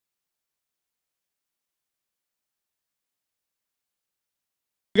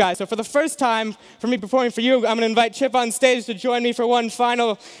Guys, so for the first time for me performing for you, I'm going to invite Chip on stage to join me for one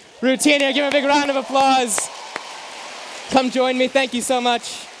final routine here. Give him a big round of applause. Come join me. Thank you so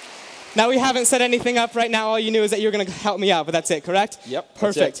much. Now, we haven't set anything up right now. All you knew is that you were going to help me out, but that's it, correct? Yep.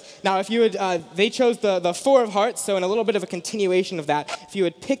 Perfect. Now, if you would, they chose the four of hearts, so in a little bit of a continuation of that, if you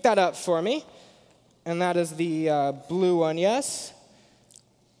would pick that up for me, and that is the blue one, yes?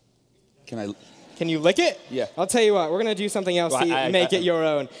 Can you lick it? Yeah. I'll tell you what, we're going to do something else to make it your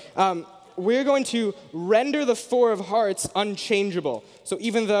own. We're going to render the four of hearts unchangeable. So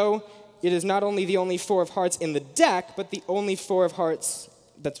even though it is not only the only four of hearts in the deck, but the only four of hearts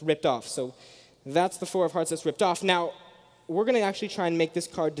that's ripped off. So that's the four of hearts that's ripped off. Now, we're going to actually try and make this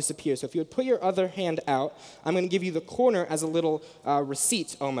card disappear. So if you would put your other hand out, I'm going to give you the corner as a little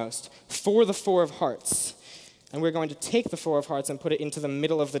receipt, almost, for the four of hearts. And we're going to take the four of hearts and put it into the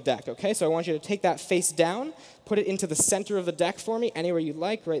middle of the deck, okay? So I want you to take that face down, put it into the center of the deck for me, anywhere you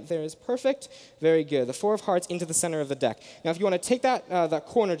like. Right there is perfect. Very good. The four of hearts into the center of the deck. Now, if you want to take that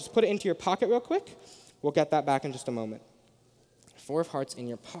corner, just put it into your pocket real quick. We'll get that back in just a moment. Four of hearts in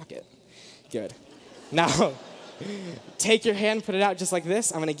your pocket. Good. Now, take your hand, put it out just like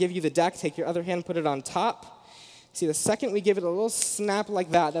this. I'm going to give you the deck. Take your other hand, put it on top. See, the second we give it a little snap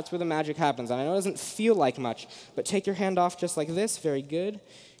like that, that's where the magic happens. And I know it doesn't feel like much, but take your hand off just like this. Very good.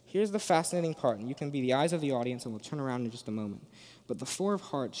 Here's the fascinating part, and you can be the eyes of the audience, and we'll turn around in just a moment. But the four of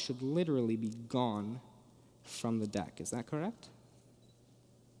hearts should literally be gone from the deck. Is that correct?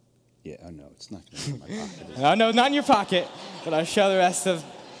 Yeah, oh no, it's not going to be in my pocket. Oh, no, not in your pocket, but I'll show the rest of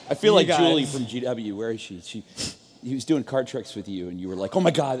I feel like guys. Julie from GW. Where is she? He was doing card tricks with you, and you were like, oh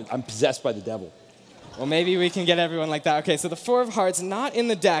my God, I'm possessed by the devil. Well, maybe we can get everyone like that. Okay, so the four of hearts, not in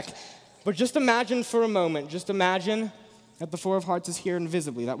the deck, but just imagine for a moment, just imagine that the four of hearts is here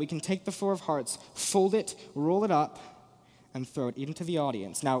invisibly, that we can take the four of hearts, fold it, roll it up, and throw it into the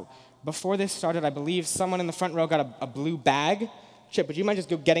audience. Now, before this started, I believe someone in the front row got a blue bag. Chip, would you mind just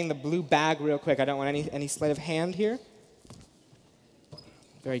go getting the blue bag real quick? I don't want any sleight of hand here.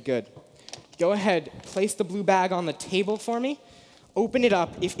 Very good. Go ahead, place the blue bag on the table for me. Open it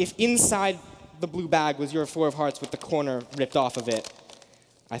up. If inside the blue bag was your four of hearts with the corner ripped off of it,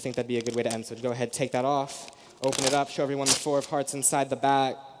 I think that'd be a good way to end. So go ahead, take that off, open it up, show everyone the four of hearts inside the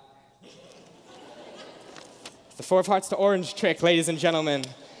bag. The four of hearts to orange trick, ladies and gentlemen.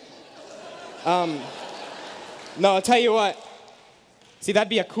 No, I'll tell you what. See, that'd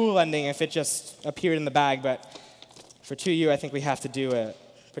be a cool ending if it just appeared in the bag, but for 2U, I think we have to do a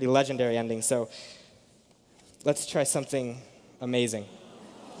pretty legendary ending. So let's try something amazing.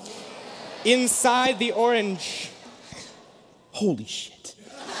 Inside the orange. Holy shit.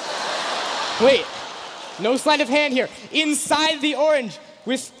 Wait, no sleight of hand here. Inside the orange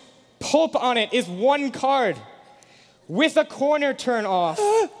with pulp on it is one card with a corner turn off.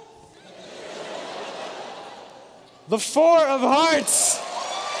 The four of hearts.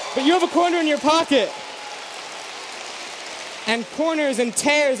 But you have a corner in your pocket. And corners and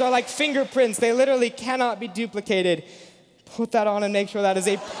tears are like fingerprints. They literally cannot be duplicated. Put that on and make sure that is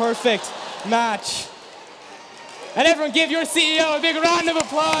a perfect match. And everyone give your CEO a big round of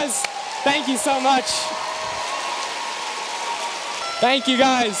applause. Thank you so much. Thank you,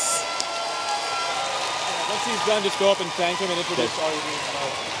 guys. Once he's done, just go up and thank him and introduce all of you.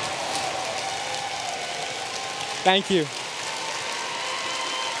 Thank you.